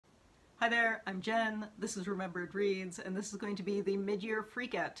Hi there, I'm Jen, this is Remembered Reads, and this is going to be the mid-year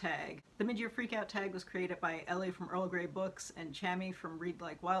freakout tag. The mid-year freakout tag was created by Ellie from Earl Grey Books and Chammy from Read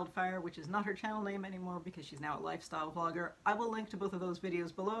Like Wildfire, which is not her channel name anymore because she's now a lifestyle vlogger. I will link to both of those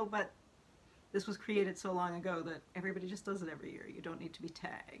videos below, but this was created so long ago that everybody just does it every year. You don't need to be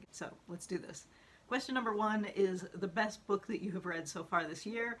tagged. So let's do this. Question number 1 is the best book that you have read so far this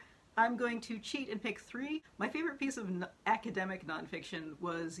year. I'm going to cheat and pick 3. My favorite piece of academic nonfiction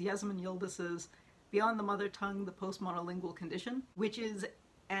was Yasemin Yildiz's Beyond the Mother Tongue, the Postmonolingual Condition, which is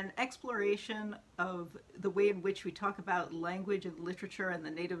an exploration of the way in which we talk about language and literature and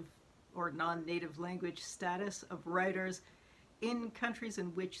the native or non-native language status of writers in countries in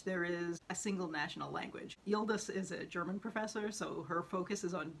which there is a single national language. Yildiz is a German professor, so her focus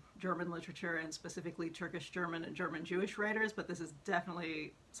is on German literature and specifically Turkish German and German Jewish writers, but this is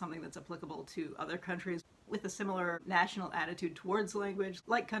definitely something that's applicable to other countries with a similar national attitude towards language,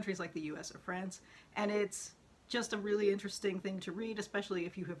 like countries like the US or France. And it's just a really interesting thing to read, especially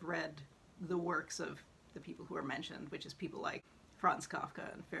if you have read the works of the people who are mentioned, which is people like Franz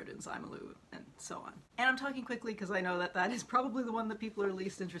Kafka and Firth and so on. And I'm talking quickly because I know that that is probably the one that people are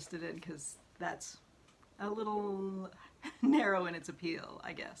least interested in because that's a little narrow in its appeal,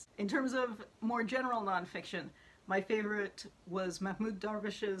 I guess. In terms of more general nonfiction, my favorite was Mahmoud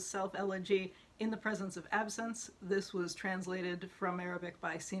Darwish's self-elegy In the Presence of Absence. This was translated from Arabic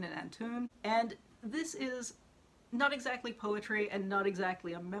by Sinan and Antoon. And this is not exactly poetry and not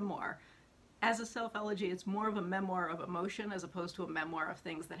exactly a memoir. As a self-elegy, it's more of a memoir of emotion as opposed to a memoir of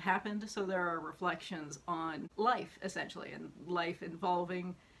things that happened, so there are reflections on life, essentially, and life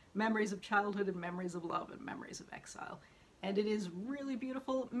involving memories of childhood and memories of love and memories of exile. And it is really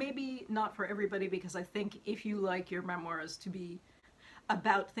beautiful, maybe not for everybody, because I think if you like your memoirs to be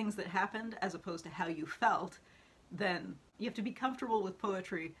about things that happened as opposed to how you felt, then you have to be comfortable with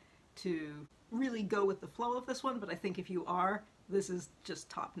poetry to really go with the flow of this one, but I think if you are, this is just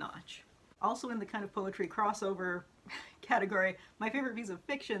top-notch. Also in the kind of poetry crossover category, my favorite piece of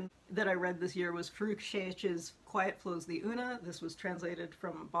fiction that I read this year was Faruk Šehić's Quiet Flows the Una. This was translated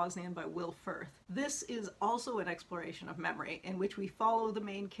from Bosnian by Firth. This is also an exploration of memory in which we follow the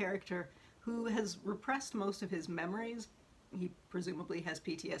main character who has repressed most of his memories. He presumably has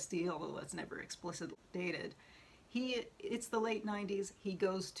PTSD, although that's never explicitly stated. It's the late 90s, he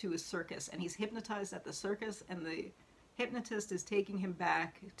goes to a circus and he's hypnotized at the circus, and the hypnotist is taking him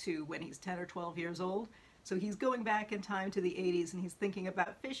back to when he's 10 or 12 years old. So he's going back in time to the 80s and he's thinking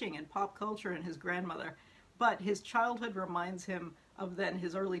about fishing and pop culture and his grandmother. But his childhood reminds him of then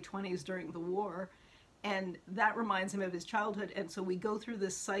his early 20s during the war, and that reminds him of his childhood, and so we go through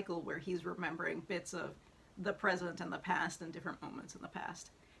this cycle where he's remembering bits of the present and the past and different moments in the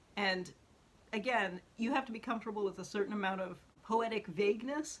past. And again, you have to be comfortable with a certain amount of poetic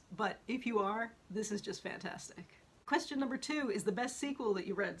vagueness, but if you are, this is just fantastic. Question number 2 is the best sequel that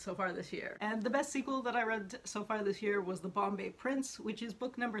you read so far this year. And the best sequel that I read so far this year was The Bombay Prince, which is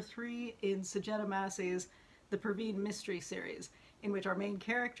book number 3 in Sajetta Massey's The Perveen Mystery series, in which our main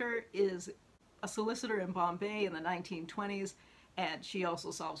character is a solicitor in Bombay in the 1920s, and she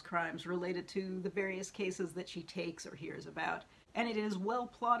also solves crimes related to the various cases that she takes or hears about. And it is well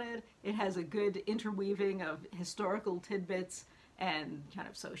plotted, it has a good interweaving of historical tidbits and kind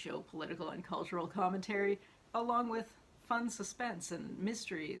of socio-political and cultural commentary, along with fun suspense and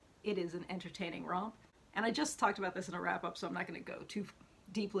mystery. It is an entertaining romp. And I just talked about this in a wrap-up, so I'm not going to go too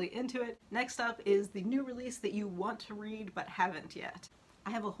deeply into it. Next up is the new release that you want to read but haven't yet. I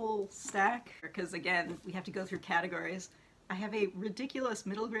have a whole stack, because again, we have to go through categories. I have a ridiculous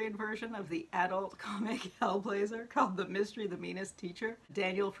middle grade version of the adult comic Hellblazer called The Mystery the Meanest Teacher.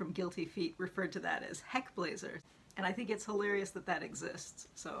 Daniel from Guilty Feet referred to that as Heckblazer, and I think it's hilarious that that exists,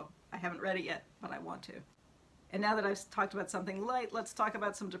 so I haven't read it yet, but I want to. And now that I've talked about something light, let's talk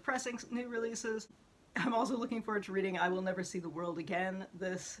about some depressing new releases. I'm also looking forward to reading I Will Never See the World Again.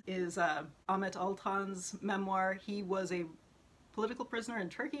 This is Ahmet Altan's memoir. He was a political prisoner in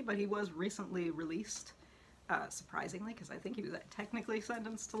Turkey, but he was recently released, surprisingly, because I think he was technically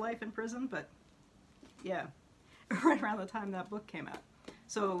sentenced to life in prison, but yeah, right around the time that book came out.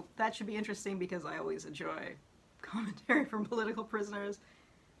 So that should be interesting because I always enjoy commentary from political prisoners,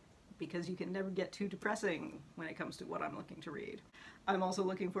 because you can never get too depressing when it comes to what I'm looking to read. I'm also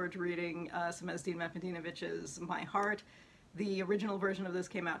looking forward to reading Semesdin Mehmedinović's My Heart. The original version of this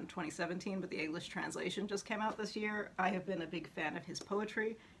came out in 2017, but the English translation just came out this year. I have been a big fan of his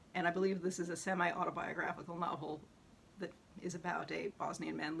poetry, and I believe this is a semi-autobiographical novel that is about a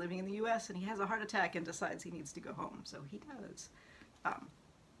Bosnian man living in the US, and he has a heart attack and decides he needs to go home, so he does.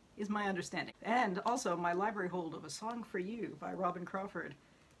 Is my understanding. And also my library hold of A Song for You by Robin Crawford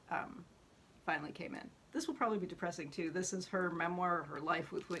finally came in. This will probably be depressing too. This is her memoir of her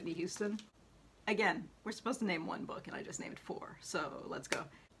life with Whitney Houston. Again, we're supposed to name one book and I just named 4, so let's go.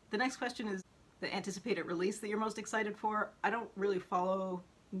 The next question is the anticipated release that you're most excited for. I don't really follow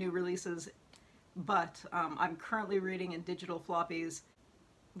new releases, but I'm currently reading in digital floppies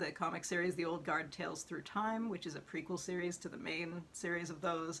the comic series The Old Guard Tales Through Time, which is a prequel series to the main series of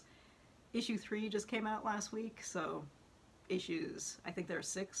those. Issue 3 just came out last week, so issues, I think there are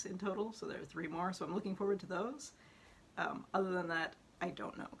 6 in total, so there are 3 more, so I'm looking forward to those. Other than that, I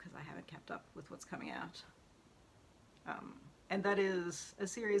don't know, because I haven't kept up with what's coming out. And that is a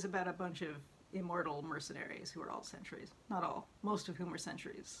series about a bunch of immortal mercenaries who are all centuries. Not all, most of whom are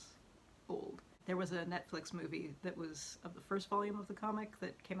centuries old. There was a Netflix movie that was of the first volume of the comic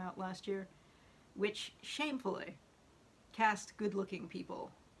that came out last year, which shamefully cast good-looking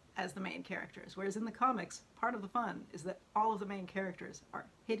people as the main characters, whereas in the comics, part of the fun is that all of the main characters are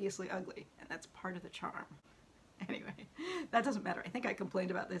hideously ugly, and that's part of the charm. Anyway, that doesn't matter. I think I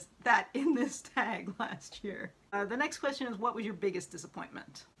complained about that in this tag last year. The next question is, what was your biggest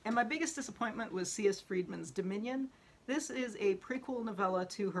disappointment? And my biggest disappointment was C.S. Friedman's Dominion. This is a prequel novella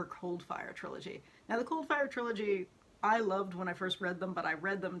to her Coldfire trilogy. Now, the Coldfire trilogy, I loved when I first read them, but I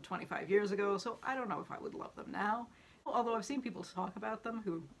read them 25 years ago, so I don't know if I would love them now. Although I've seen people talk about them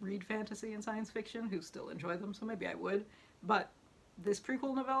who read fantasy and science fiction who still enjoy them, so maybe I would. But this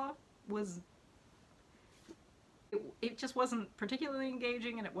prequel novella was... It just wasn't particularly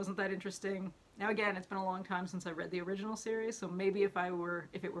engaging, and it wasn't that interesting. Now again, it's been a long time since I read the original series, so maybe if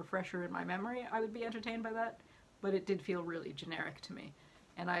it were fresher in my memory, I would be entertained by that. But it did feel really generic to me,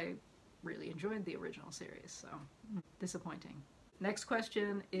 and I really enjoyed the original series, so disappointing. Next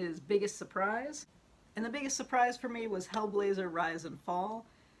question is biggest surprise. And the biggest surprise for me was Hellblazer Rise and Fall.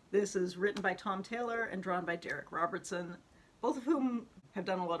 This is written by Tom Taylor and drawn by Derek Robertson, both of whom have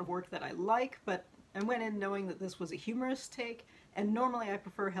done a lot of work that I like, but I went in knowing that this was a humorous take, and normally I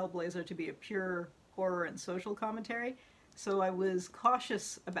prefer Hellblazer to be a pure horror and social commentary, so I was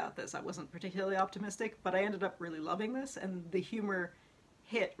cautious about this. I wasn't particularly optimistic, but I ended up really loving this, and the humor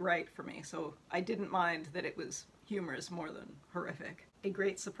hit right for me, so I didn't mind that it was humorous more than horrific. A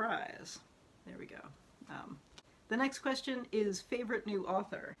great surprise. There we go. The next question is favorite new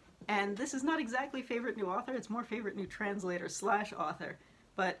author. And this is not exactly favorite new author, it's more favorite new translator / author.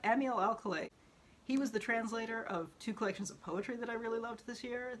 But Amiel Alcalay, he was the translator of 2 collections of poetry that I really loved this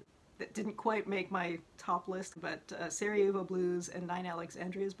year that didn't quite make my top list, but Sarajevo Blues and 9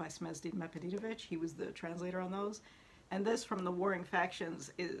 Alexandrias by Smezdin Mepedidovic, he was the translator on those. And this, From the Warring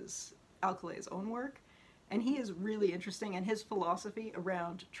Factions, is Alcalay's own work. And he is really interesting, and his philosophy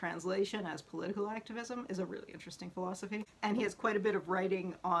around translation as political activism is a really interesting philosophy. And he has quite a bit of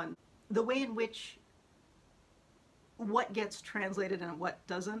writing on the way in which what gets translated and what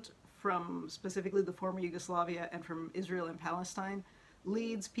doesn't from specifically the former Yugoslavia and from Israel and Palestine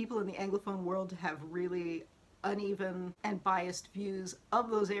leads people in the Anglophone world to have really uneven and biased views of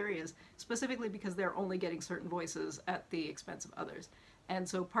those areas, specifically because they're only getting certain voices at the expense of others. And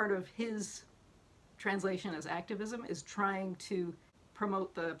so part of his translation as activism is trying to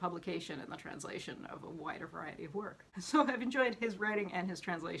promote the publication and the translation of a wider variety of work. So I've enjoyed his writing and his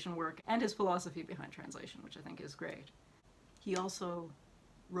translation work and his philosophy behind translation, which I think is great. He also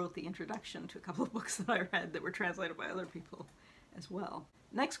wrote the introduction to a couple of books that I read that were translated by other people as well.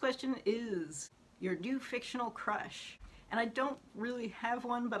 Next question is your new fictional crush. And I don't really have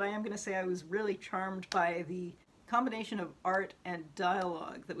one, but I am going to say I was really charmed by the combination of art and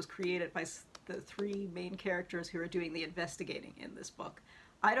dialogue that was created by the 3 main characters who are doing the investigating in this book.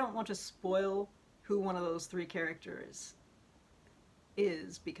 I don't want to spoil who one of those 3 characters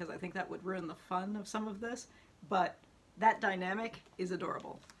is, because I think that would ruin the fun of some of this, but that dynamic is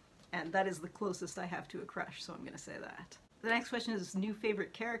adorable, and that is the closest I have to a crush, so I'm going to say that. The next question is new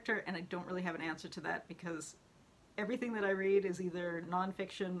favorite character, and I don't really have an answer to that because everything that I read is either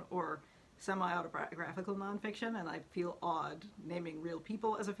nonfiction or semi-autobiographical nonfiction, and I feel odd naming real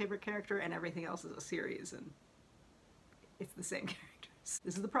people as a favorite character, and everything else is a series, and it's the same characters.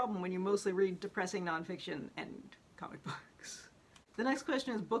 This is the problem when you mostly read depressing nonfiction and comic books. The next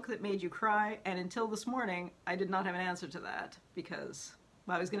question is book that made you cry, and until this morning, I did not have an answer to that, because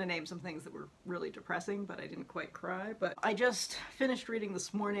well, I was going to name some things that were really depressing, but I didn't quite cry. But I just finished reading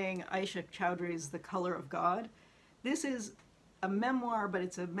this morning Aisha Chowdhury's The Color of God. This is a memoir, but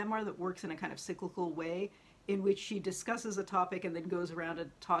it's a memoir that works in a kind of cyclical way in which she discusses a topic and then goes around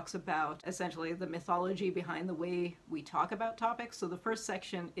and talks about essentially the mythology behind the way we talk about topics. So the first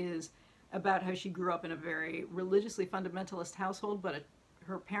section is about how she grew up in a very religiously fundamentalist household, but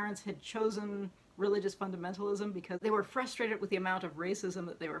her parents had chosen religious fundamentalism because they were frustrated with the amount of racism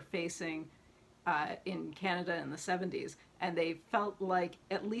that they were facing in Canada in the 70s, and they felt like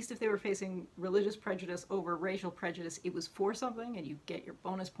at least if they were facing religious prejudice over racial prejudice, it was for something and you get your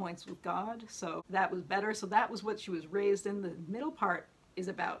bonus points with God, so that was better. So that was what she was raised in. The middle part is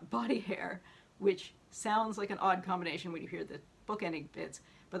about body hair, which sounds like an odd combination when you hear the bookending bits,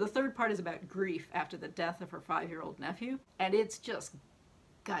 but the third part is about grief after the death of her 5-year-old nephew, and it's just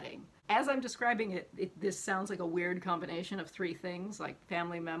gutting. As I'm describing it, this sounds like a weird combination of three things, like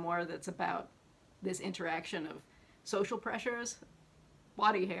family memoir that's about this interaction of social pressures,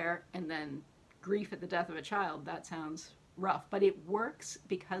 body hair, and then grief at the death of a child. That sounds rough, but it works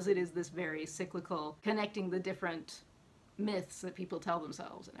because it is this very cyclical, connecting the different myths that people tell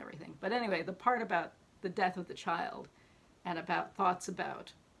themselves and everything. But anyway, the part about the death of the child and about thoughts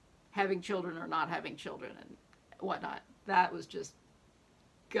about having children or not having children and whatnot, that was just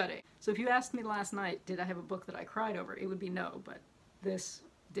gutting. So if you asked me last night, did I have a book that I cried over, it would be no, but this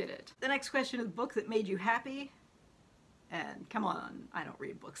did it. The next question is book that made you happy. And come on, I don't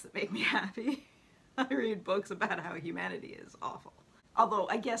read books that make me happy. I read books about how humanity is awful. Although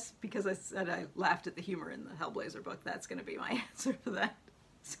I guess because I said I laughed at the humor in the Hellblazer book, that's going to be my answer for that.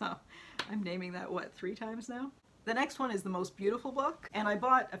 So I'm naming that, what, 3 times now? The next one is The Most Beautiful Book, and I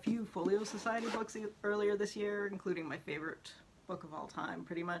bought a few Folio Society books earlier this year, including my favorite book of all time,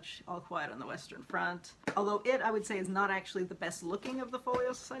 pretty much, All Quiet on the Western Front. Although it, I would say, is not actually the best looking of the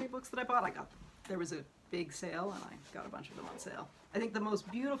Folio Society books that I bought. There was a big sale and I got a bunch of them on sale. I think the most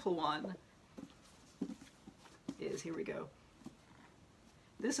beautiful one is, here we go.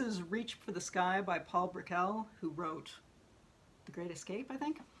 This is Reach for the Sky by Paul Brickell, who wrote The Great Escape, I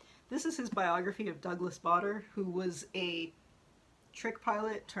think. This is his biography of Douglas Bader, who was a trick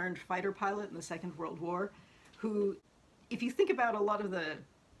pilot turned fighter pilot in the Second World War, who, if you think about a lot of the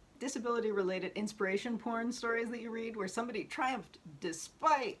disability-related inspiration porn stories that you read where somebody triumphed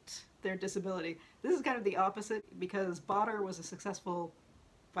despite their disability, this is kind of the opposite, because Bader was a successful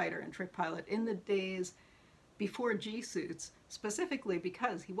fighter and trick pilot in the days before G-suits, specifically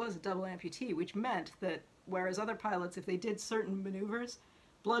because he was a double amputee, which meant that whereas other pilots, if they did certain maneuvers,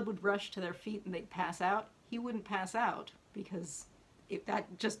 blood would rush to their feet and they'd pass out, he wouldn't pass out because that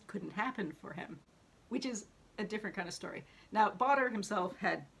just couldn't happen for him, which is a different kind of story. Now, Bader himself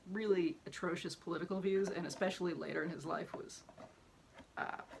had really atrocious political views, and especially later in his life was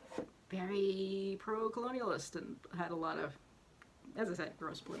very pro-colonialist and had a lot of, as I said,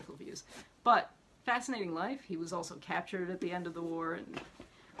 gross political views. But fascinating life. He was also captured at the end of the war and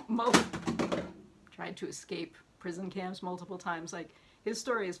tried to escape prison camps multiple times. Like, his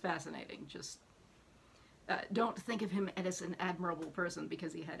story is fascinating. Just don't think of him as an admirable person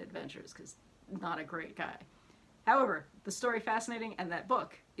because he had adventures, because not a great guy. However, the story fascinating, and that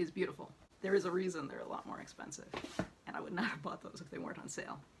book is beautiful. There is a reason they're a lot more expensive, and I would not have bought those if they weren't on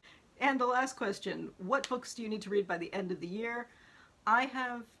sale. And the last question, what books do you need to read by the end of the year? I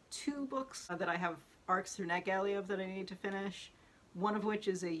have 2 books that I have arcs through NetGalley of that I need to finish, one of which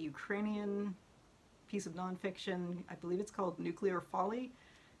is a Ukrainian piece of nonfiction. I believe it's called Nuclear Folly,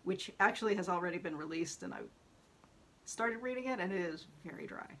 which actually has already been released, and I started reading it, and it is very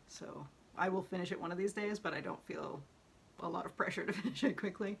dry. So I will finish it one of these days, but I don't feel a lot of pressure to finish it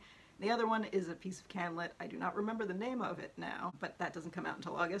quickly. The other one is a piece of Canlit. I do not remember the name of it now, but that doesn't come out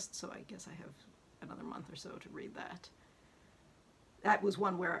until August, so I guess I have another month or so to read that. That was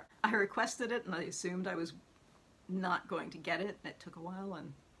one where I requested it and I assumed I was not going to get it, and it took a while,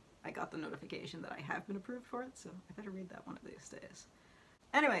 and I got the notification that I have been approved for it, so I better read that one of these days.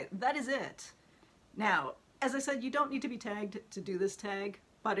 Anyway, that is it. Now, as I said, you don't need to be tagged to do this tag,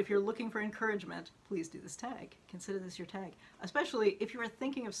 but if you're looking for encouragement, please do this tag. Consider this your tag. Especially if you are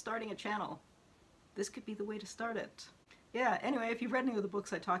thinking of starting a channel, this could be the way to start it. Yeah, anyway, if you've read any of the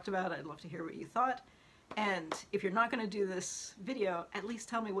books I talked about, I'd love to hear what you thought. And if you're not going to do this video, at least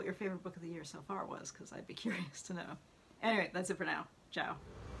tell me what your favorite book of the year so far was, because I'd be curious to know. Anyway, that's it for now. Ciao.